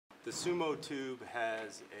The SUMO tube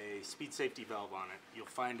has a speed safety valve on it. You'll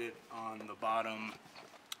find it on the bottom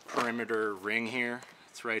perimeter ring here.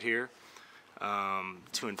 It's right here.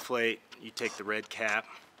 To inflate, you take the red cap,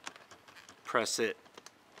 press it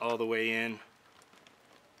all the way in.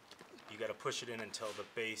 You got to push it in until the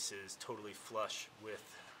base is totally flush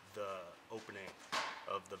with the opening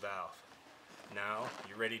of the valve. Now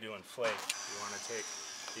you're ready to inflate. You want to take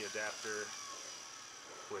the adapter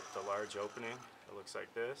with the large opening. It looks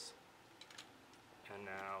like this. And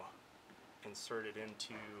now insert it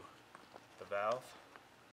into the valve.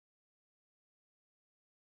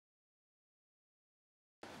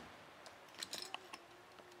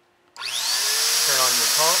 Turn on your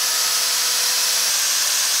pump.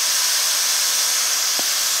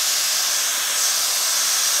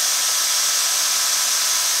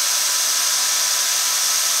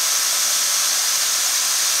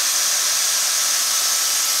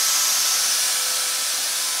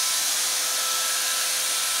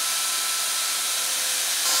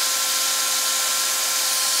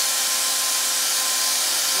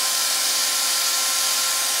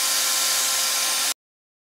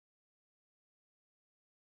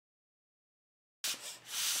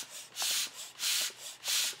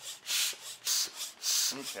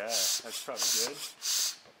 Okay, that's probably good.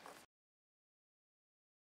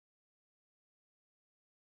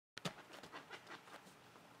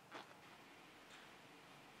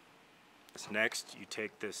 Next, you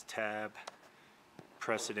take this tab,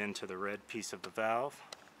 press it into the red piece of the valve.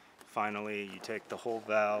 Finally, you take the whole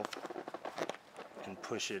valve and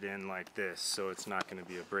push it in like this, so it's not going to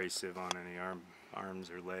be abrasive on any arms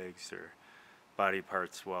or legs or body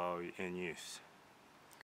parts while in use.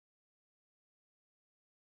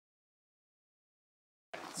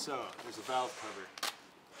 So, there's a valve cover.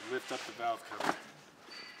 You lift up the valve cover.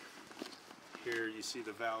 Here you see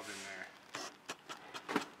the valve in there.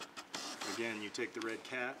 Again, you take the red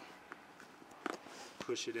cap,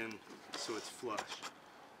 push it in so it's flush.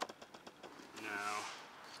 Now,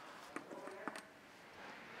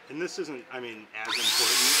 and this isn't, I mean, as important,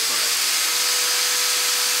 but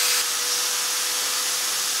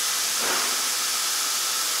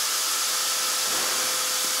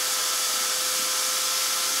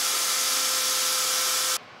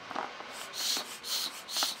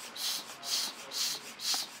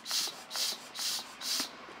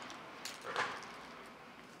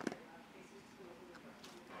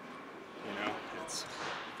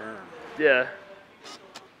firm. Yeah.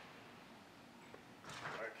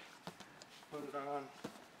 Put it on.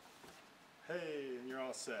 Hey, and you're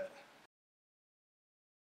all set.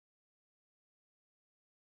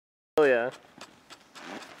 Oh yeah.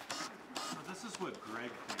 So this is what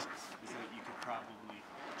Greg thinks, is that you could probably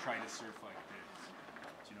try to surf like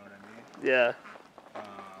this. Do you know what I mean? Yeah.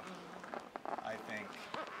 I think,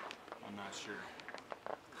 I'm not sure.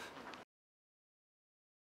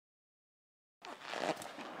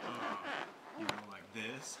 You go like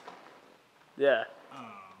this. Yeah.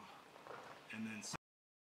 And then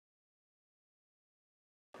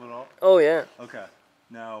put all. Oh yeah. Okay.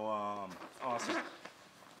 Now, awesome.